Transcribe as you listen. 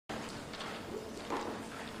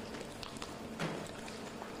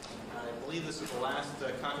believe this is the last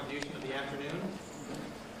contribution of the afternoon,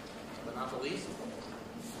 but not the least.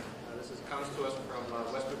 Comes to us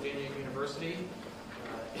from West Virginia University.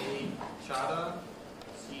 A. Chada,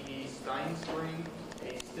 C.D. Steinspring,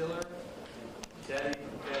 A. Stiller, and Dady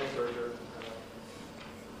Dadyburjor.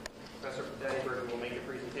 Professor Dadyburjor will make a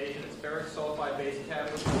presentation. It's ferric sulfide-based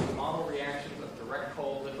catalyst for model reactions of direct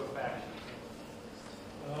coal liquefaction.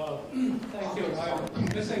 Thank you. I'm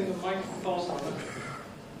missing the microphone.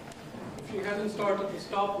 If you hadn't started the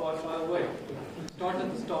stopwatch, I'll wait. If you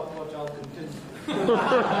started the stopwatch, I'll continue.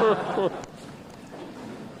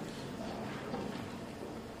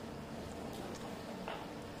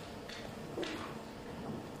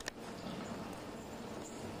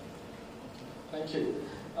 Thank you.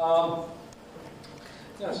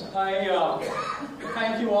 Yes, I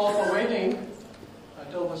thank you all for waiting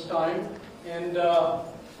until this time. And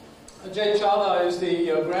Ajay Chada is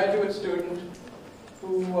the graduate student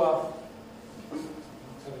who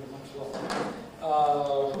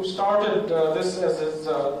started this as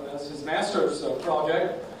his master's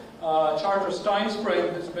project. Charter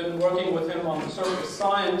Steinspring has been working with him on surface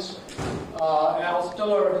science. Al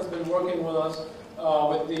Stiller has been working with us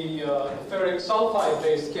with the ferric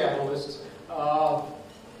sulfide-based catalysts.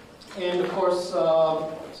 And of course,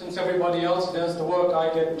 since everybody else does the work,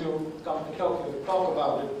 I get to come to Tokyo to talk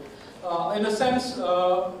about it. In a sense,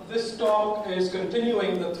 this talk is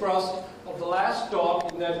continuing the thrust of the last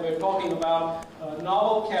talk in that we're talking about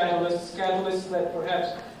novel catalysts that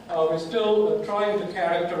perhaps we're still trying to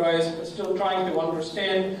characterize, we're still trying to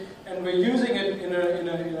understand, and we're using it in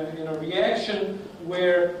a reaction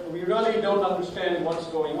where we really don't understand what's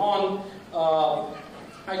going on.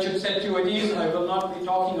 I should set you at ease, I will not be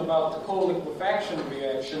talking about the coal liquefaction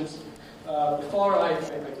reactions. Before I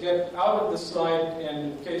get out of this slide,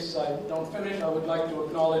 and in case I don't finish, I would like to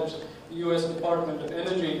acknowledge the U.S. Department of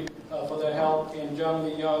Energy for their help, and John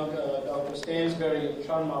Lee Young, Dr. Stansberry, and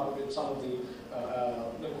Sharma who did some of the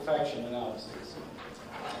liquefaction analyses.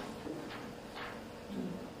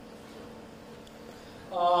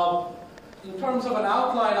 In terms of an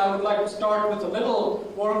outline, I would like to start with a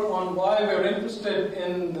little work on why we're interested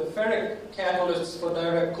in the ferric catalysts for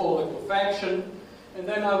direct coal liquefaction. And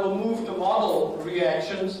then I will move to model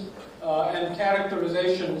reactions and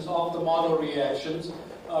characterizations of the model reactions.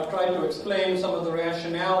 Try to explain some of the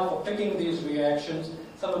rationale for picking these reactions,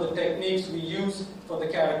 some of the techniques we use for the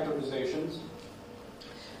characterizations.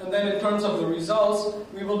 And then in terms of the results,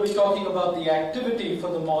 we will be talking about the activity for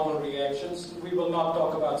the model reactions. We will not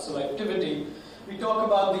talk about selectivity. We talk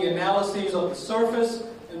about the analyses of the surface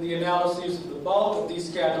and the analyses of the bulk of these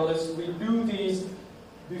catalysts. We do these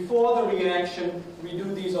before the reaction. We do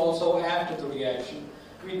these also after the reaction.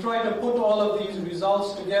 We try to put all of these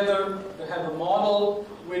results together to have a model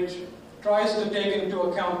which tries to take into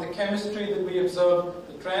account the chemistry that we observe,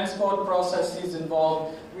 the transport processes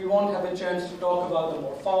involved. We won't have a chance to talk about the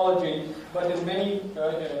morphology, but in many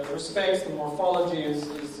respects, the morphology is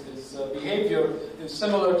behavior is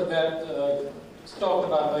similar to that talked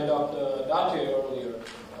about by Dr. Date earlier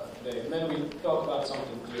today. And then we talk about some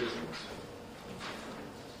conclusions.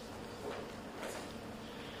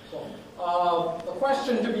 So, the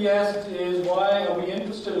question to be asked is, why are we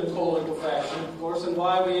interested in coal liquefaction, of course, and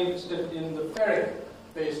why are we interested in the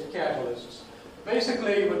ferric-based catalysts?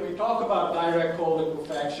 Basically, when we talk about direct coal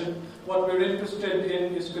liquefaction, what we're interested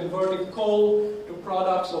in is converting coal to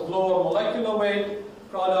products of lower molecular weight,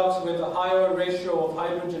 products with a higher ratio of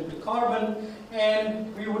hydrogen to carbon,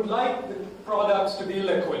 and we would like the products to be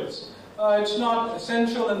liquids. It's not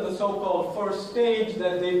essential in the so-called first stage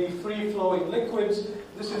that they be free-flowing liquids.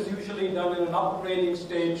 This is usually done in an upgrading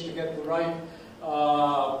stage to get the right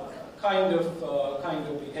kind of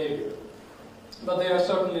behavior. But they are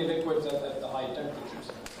certainly liquids at the high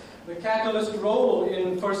temperatures. The catalyst role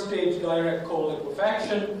in first stage direct coal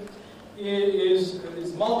liquefaction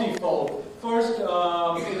is multifold. First,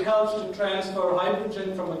 it helps to transfer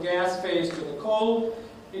hydrogen from a gas phase to the coal.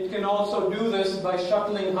 It can also do this by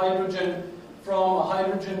shuttling hydrogen from a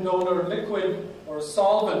hydrogen donor liquid or a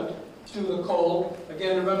solvent to the coal.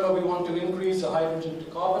 Again, remember, we want to increase the hydrogen to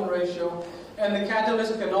carbon ratio. And the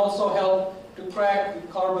catalyst can also help to crack the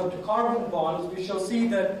carbon-to-carbon bonds. We shall see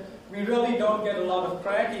that we really don't get a lot of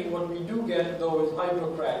cracking. What we do get, though, is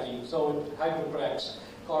hydrocracking. So it hydrocracks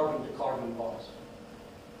carbon-to-carbon bonds.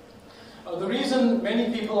 The reason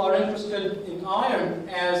many people are interested in iron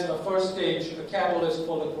as a first-stage catalyst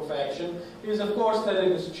for liquefaction is, of course, that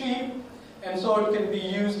it is cheap, and so it can be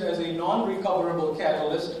used as a non-recoverable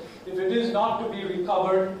catalyst. If it is not to be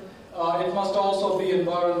recovered, it must also be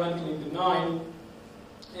environmentally benign.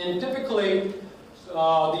 And typically,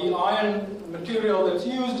 the iron material that's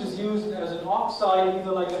used is used as an oxide,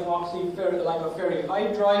 either like an like a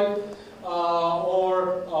ferrihydride,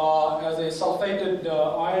 or as a sulfated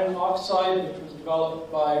iron oxide, which was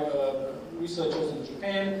developed by researchers in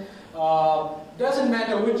Japan. Doesn't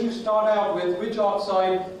matter which you start out with, which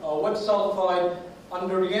oxide, what sulfide.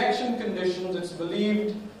 Under reaction conditions, it's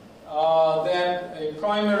believed that a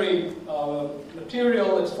primary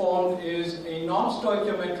material that's formed is a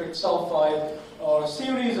non-stoichiometric sulfide, or a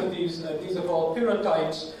series of these are called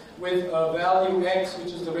pyrrhutites, with a value x,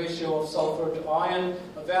 which is the ratio of sulfur to iron,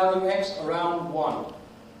 a value x around 1.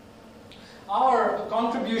 Our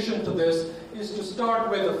contribution to this is to start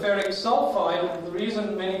with a ferric sulfide. The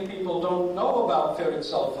reason many people don't know about ferric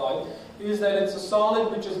sulfide is that it's a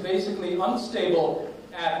solid which is basically unstable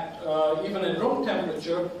at even at room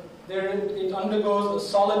temperature. It undergoes a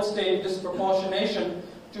solid state disproportionation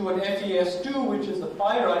to an FeS2, which is the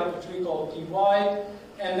pyrite, which we call Py,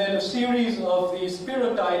 and then a series of these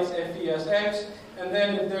pyrrhutites, FeSX, and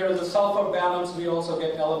then if there is a sulfur balance, we also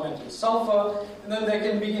get elemental sulfur, and then there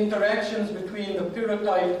can be interactions between the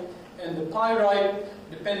pyrrhutite and the pyrite,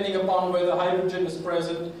 depending upon whether hydrogen is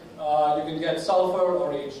present, you can get sulfur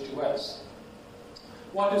or H2S.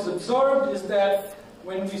 What is observed is that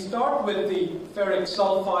when we start with the ferric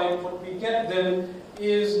sulfide, what we get then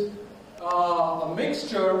is a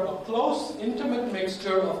mixture, a close, intimate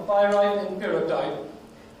mixture of pyrite and pyrrhotite.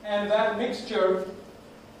 And that mixture,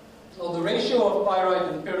 so the ratio of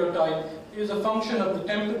pyrite and pyrrhotite, is a function of the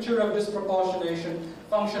temperature of disproportionation,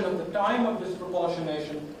 function of the time of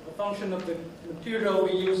disproportionation, a function of the material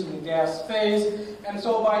we use in the gas phase. And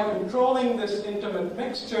so by controlling this intimate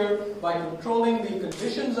mixture, by controlling the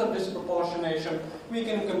conditions of disproportionation, we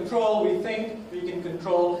think we can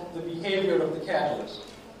control the behavior of the catalyst.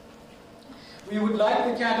 We would like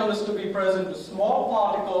the catalyst to be present with small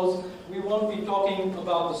particles. We won't be talking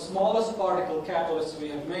about the smallest particle catalysts we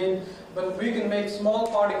have made, but we can make small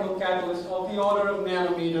particle catalysts of the order of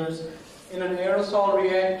nanometers in an aerosol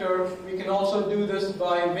reactor. We can also do this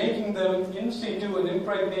by making them in situ and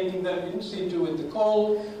impregnating them in situ with the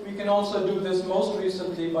coal. We can also do this most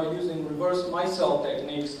recently by using reverse micelle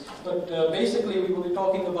techniques. But basically we will be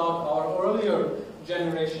talking about our earlier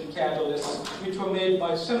generation catalysts, which were made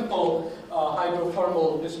by simple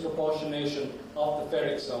hydrothermal disproportionation of the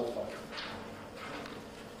ferric sulfide.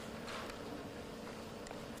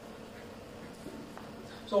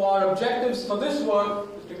 So our objectives for this work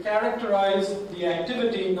is to characterize the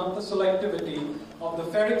activity, not the selectivity, of the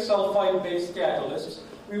ferric sulfide-based catalysts.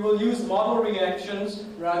 We will use model reactions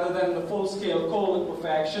rather than the full-scale coal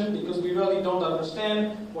liquefaction, because we really don't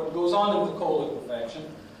understand what goes on in the coal liquefaction.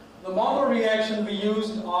 The model reactions we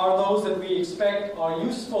used are those that we expect are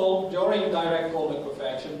useful during direct coal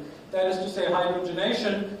liquefaction. That is to say,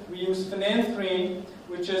 hydrogenation. We use phenanthrene,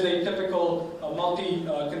 which is a typical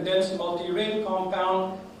condensed multi-ring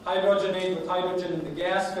compound, hydrogenate with hydrogen in the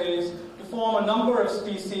gas phase, to form a number of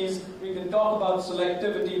species. We can talk about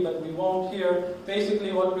selectivity, but we won't here.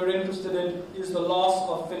 Basically, what we're interested in is the loss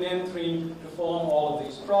of phenanthrene to form all of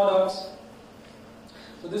these products.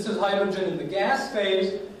 So this is hydrogen in the gas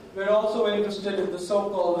phase. We're also interested in the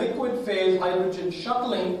so-called liquid phase hydrogen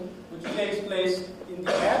shuttling, which takes place in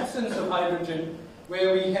the absence of hydrogen,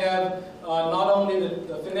 where we have not only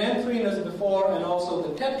the phenanthrene as before, and also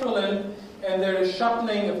the tetralin, and there is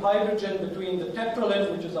shuttling of hydrogen between the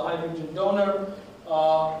tetralin, which is a hydrogen donor,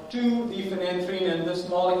 to the phenanthrene, and this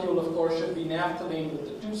molecule, of course, should be naphthalene with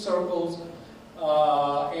the two circles,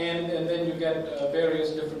 and then you get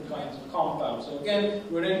various different kinds of compounds. So again,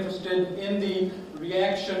 we're interested in the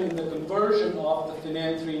reaction, in the conversion of the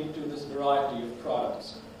phenanthrene to this variety of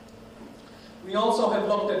products. We also have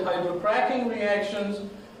looked at hydrocracking reactions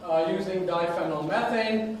using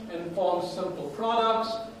diphenylmethane and formed simple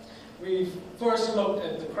products. We first looked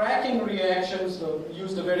at the cracking reactions, so we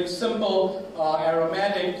used a very simple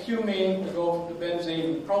aromatic cumene to go to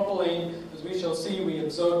benzene and propylene. As we shall see, we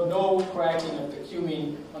observed no cracking of the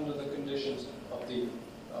cumene under the conditions of the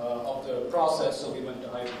process, so we went to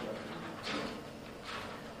hydrocracking.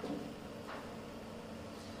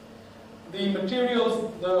 The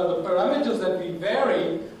materials, the parameters that we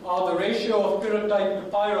vary are the ratio of pyrrhotite to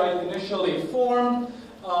pyrite initially formed.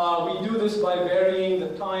 We do this by varying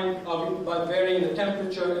the time, by varying the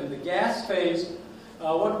temperature in the gas phase.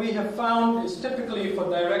 What we have found is typically for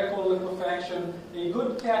direct coal liquefaction, a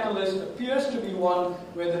good catalyst appears to be one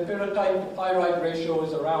where the pyrrhotite to pyrite ratio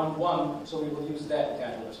is around 1, so we will use that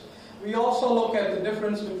catalyst. We also look at the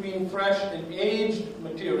difference between fresh and aged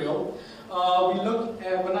material. we look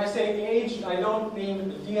at, when I say aged, I don't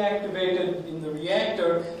mean deactivated in the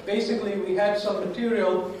reactor. Basically, we had some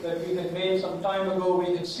material that we had made some time ago,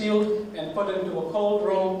 we had sealed and put into a cold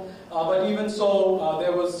room, but even so,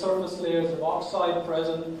 there was surface layers of oxide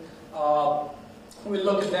present. We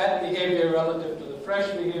look at that behavior relative to the fresh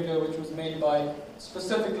behavior, which was made by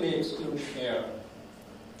specifically excluding air.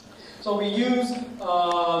 So we use, as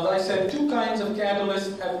I said, two kinds of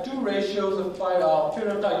catalysts, have two ratios of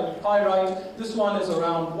pyrrhotite to pyrite. This one is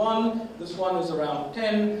around 1, this one is around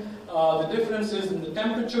 10. The difference is in the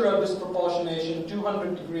temperature of disproportionation,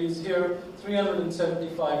 200 degrees here,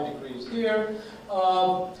 375 degrees here.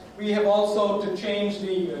 We have also to change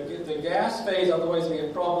the gas phase, otherwise we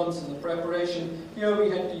have problems in the preparation. Here we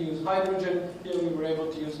had to use hydrogen, here we were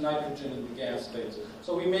able to use nitrogen in the gas phase.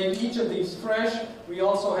 So we make each of these fresh. We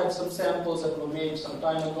also have some samples that were made some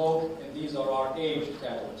time ago, and these are our aged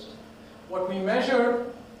catalysts. What we measure,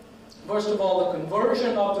 first of all, the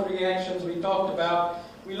conversion of the reactions we talked about.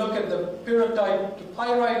 We look at the pyrrhotite to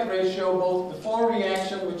pyrite ratio, both before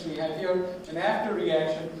reaction, which we have here, and after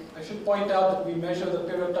reaction. I should point out that we measure the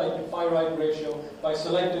pyrrhotite to pyrite ratio by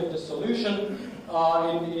selective dissolution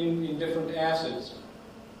in different acids.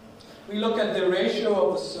 We look at the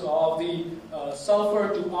ratio of the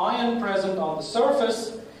sulfur to iron present on the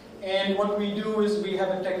surface, and what we do is we have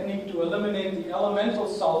a technique to eliminate the elemental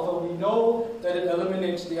sulfur. We know that it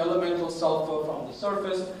eliminates the elemental sulfur from the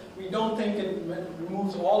surface. We don't think it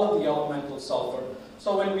removes all of the elemental sulfur.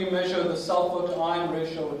 So when we measure the sulfur to iron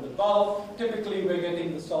ratio in the bulk, typically we're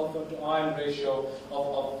getting the sulfur to iron ratio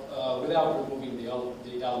without removing the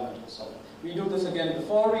elemental sulfur. We do this again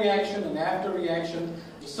before reaction and after reaction.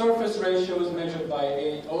 The surface ratio is measured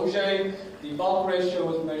by Auger. The bulk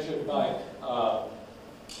ratio is measured by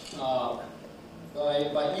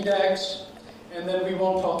EDAX. And then we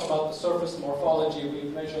won't talk about the surface morphology.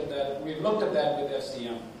 We've measured that. We've looked at that with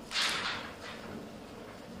SCM.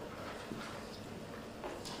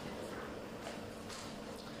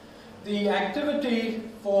 The activity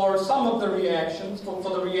for some of the reactions, for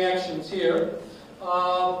the reactions here,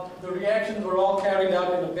 the reactions were all carried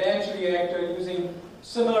out in a batch reactor using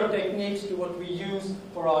similar techniques to what we use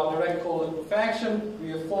for our direct cold liquefaction. We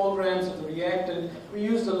have 4 grams of the reactant. We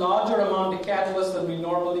used a larger amount of catalyst than we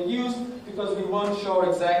normally use because we weren't sure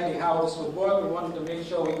exactly how this would work. We wanted to make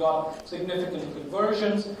sure we got significant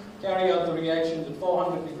conversions. Carry out the reactions at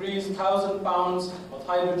 400 degrees, 1,000 pounds of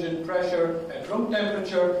hydrogen pressure at room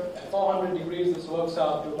temperature. At 400 degrees, this works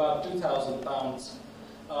out to about 2,000 pounds.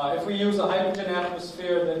 If we use a hydrogen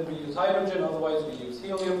atmosphere, then we use hydrogen, otherwise we use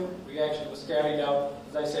helium. Reaction was carried out,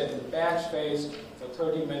 as I said, in the batch phase for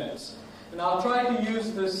 30 minutes. And I'll try to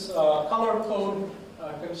use this color code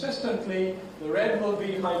consistently. The red will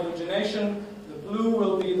be hydrogenation, the blue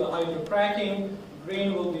will be the hydrocracking, the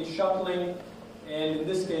green will be shuttling, and in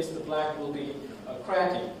this case the black will be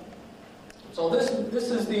cracking. So this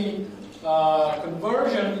is the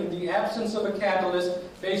conversion in the absence of a catalyst,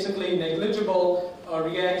 basically negligible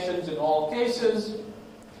reactions in all cases.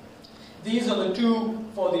 These are the two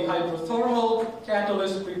for the hydrothermal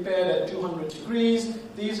catalyst prepared at 200 degrees.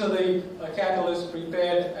 These are the catalysts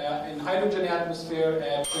prepared in hydrogen atmosphere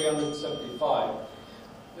at 375.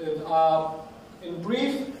 In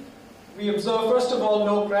brief, we observe, first of all,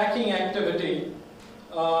 no cracking activity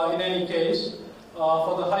in any case.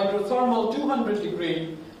 For the hydrothermal 200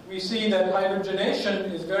 degree, we see that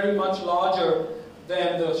hydrogenation is very much larger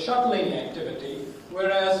than the shuttling activity,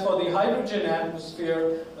 whereas for the hydrogen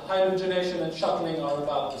atmosphere, the hydrogenation and shuttling are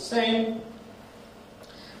about the same.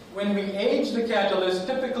 When we age the catalyst,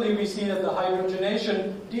 typically we see that the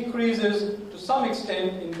hydrogenation decreases to some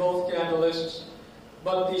extent in both catalysts,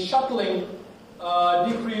 but the shuttling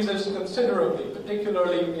decreases considerably,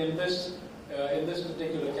 particularly in this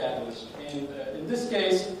particular catalyst. And in this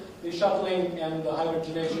case, the shuttling and the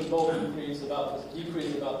hydrogenation both decrease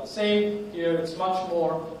about the same. Here, it's much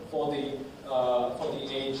more for the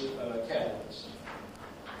aged catalyst.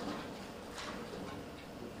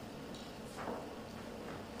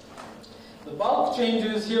 The bulk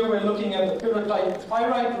changes here. We're looking at the pyrrhotite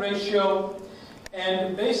pyrite ratio,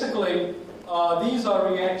 and basically these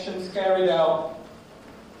are reactions carried out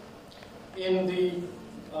in the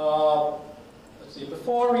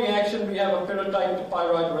before reaction. We have a pyrrhotite to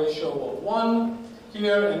pyrite ratio of 1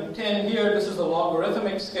 here and 10 here. This is a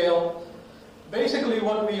logarithmic scale. Basically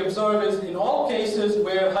what we observe is in all cases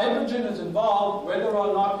where hydrogen is involved, whether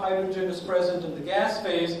or not hydrogen is present in the gas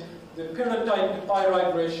phase, the pyrrhotite to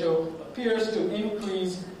pyrite ratio appears to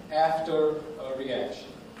increase after a reaction.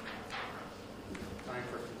 Time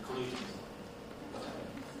for conclusions.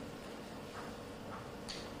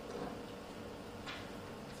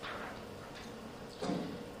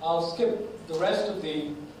 I'll skip the rest of the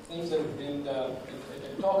things that have been and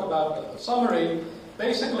talk about a summary.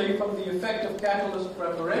 Basically, from the effect of catalyst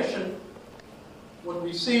preparation, what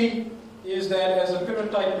we see is that as the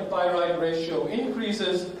pyrrhotite to pyrite ratio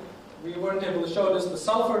increases, we weren't able to show this, the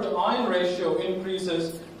sulfur to iron ratio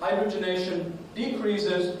increases, hydrogenation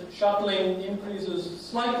decreases, shuttling increases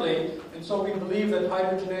slightly, and so we believe that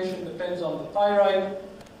hydrogenation depends on the pyrite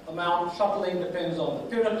amount, shuttling depends on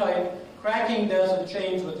the pyrrhotite, cracking doesn't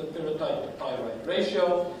change with the pyrrhotite to pyrite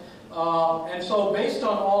ratio. And so based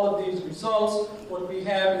on all of these results, what we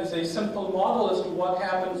have is a simple model as to what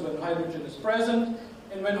happens when hydrogen is present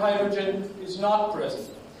and when hydrogen is not present.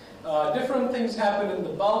 Different things happen in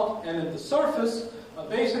the bulk and in the surface.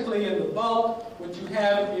 Basically in the bulk, what you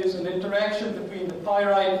have is an interaction between the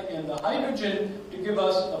pyrite and the hydrogen to give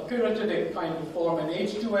us a pyrrhatidic kind of form, and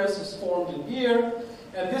H2S is formed in here.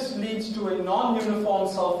 And this leads to a non-uniform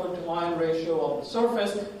sulfur to iron ratio of the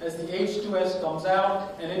surface as the H2S comes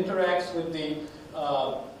out and interacts with the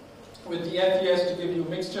FES to give you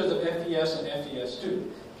mixtures of FES and FES2.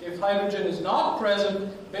 If hydrogen is not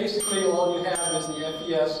present, basically all you have is the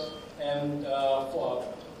FES and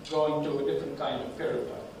going to a different kind of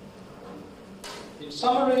pyrrhotite. In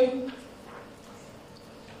summary,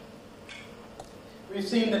 we've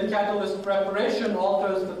seen that catalyst preparation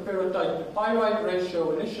alters the pyrrhotite to pyrite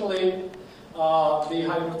ratio initially. The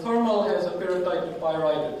hydrothermal has a pyrrhotite to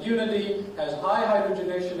pyrite of unity, has high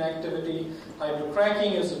hydrogenation activity,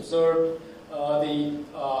 hydrocracking is observed. The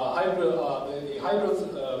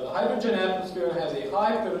hydrogen atmosphere has a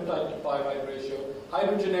high pyrrhotite to pyrite ratio.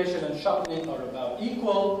 Hydrogenation and shuttling are about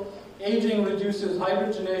equal. Aging reduces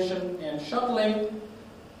hydrogenation and shuttling.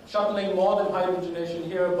 Shuttling more than hydrogenation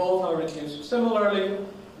here, both are reduced similarly.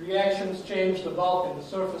 Reactions change the bulk and the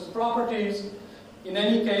surface properties. In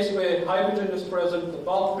any case where hydrogen is present, the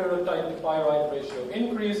bulk pyrrhotite to pyrite ratio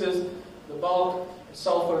increases. The bulk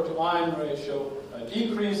sulfur to iron ratio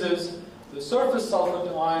decreases. The surface sulfur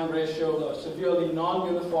to iron ratio are severely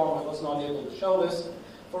non-uniform. I was not able to show this.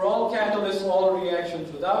 For all catalysts, all reactions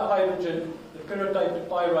without hydrogen, the pyrrhotite to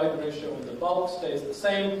pyrite ratio in the bulk stays the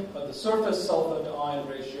same, but the surface sulfur to iron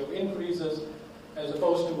ratio increases as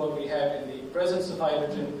opposed to what we have in the presence of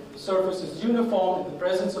hydrogen. The surface is uniform. In the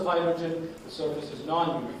presence of hydrogen, the surface is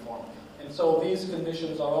non-uniform. And so these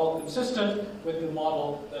conditions are all consistent with the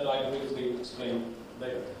model that I briefly explained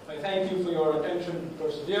later. I thank you for your attention and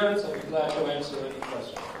perseverance. I'll be glad to answer any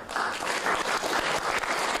questions.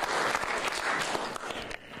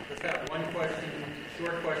 Just have one question,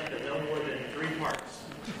 short question, no more than 3 parts.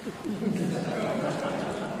 I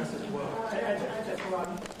just want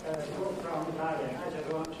to go from Dady. I just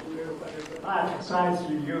want to know what is the particle size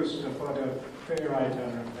you used for the pyrrhite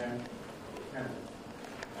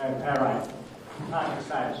and pyrite. Particle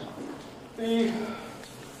size.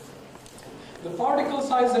 The particle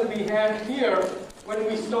size that we have here, when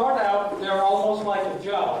we start out, they're almost like a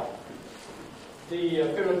gel. The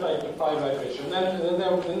pyrrhotite to pyrite ratio, and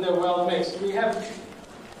then they're well mixed. We have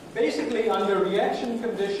basically under reaction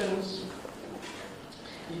conditions,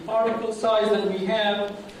 the particle size that we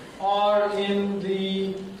have are in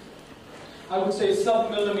the, I would say,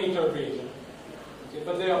 sub-millimeter region. Okay,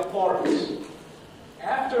 but they are porous.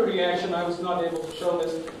 After reaction, I was not able to show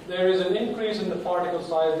this, there is an increase in the particle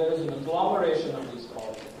size, there is an agglomeration of these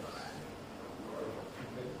particles.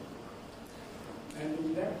 Okay. And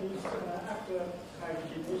in that case, after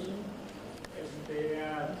hydrogenation, if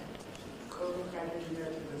the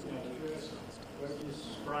co-hydrogenated materials will be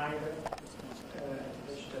sprayed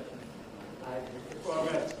before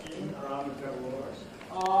that skin around the walls.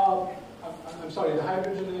 I'm sorry, the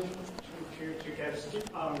hydrogenation? To get stick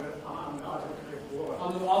on the wall.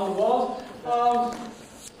 On the walls?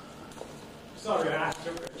 Sorry, I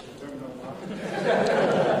took it. Don't know what.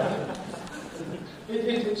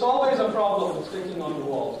 It's always a problem with sticking on the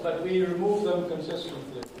walls, but we remove them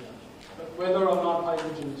consistently, whether or not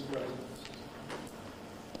hydrogen is present.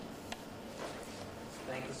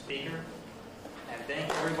 Thank the speaker, and thank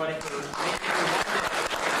everybody for making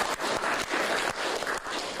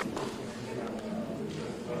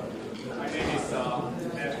My name is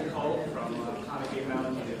Matthew Cole from Carnegie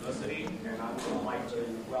Mellon University, and I would like to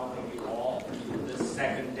welcome you all to this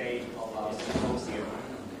second day of our symposium.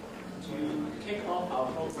 To kick off our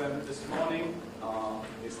program this morning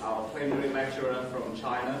is our plenary lecturer from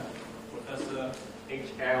China, Professor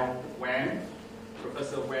H.L. Wang.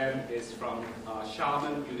 Professor Wang is from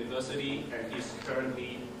Xiamen University, and he's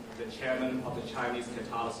currently the chairman of the Chinese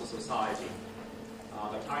Catalysis Society.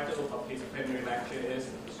 The title of his plenary lecture is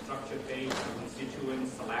Structure-Based Constituent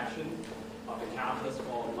Selection of the catalyst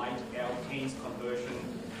for light alkanes conversion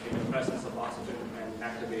in the presence of oxygen and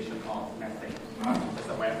activation of methane. That's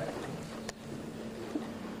the web.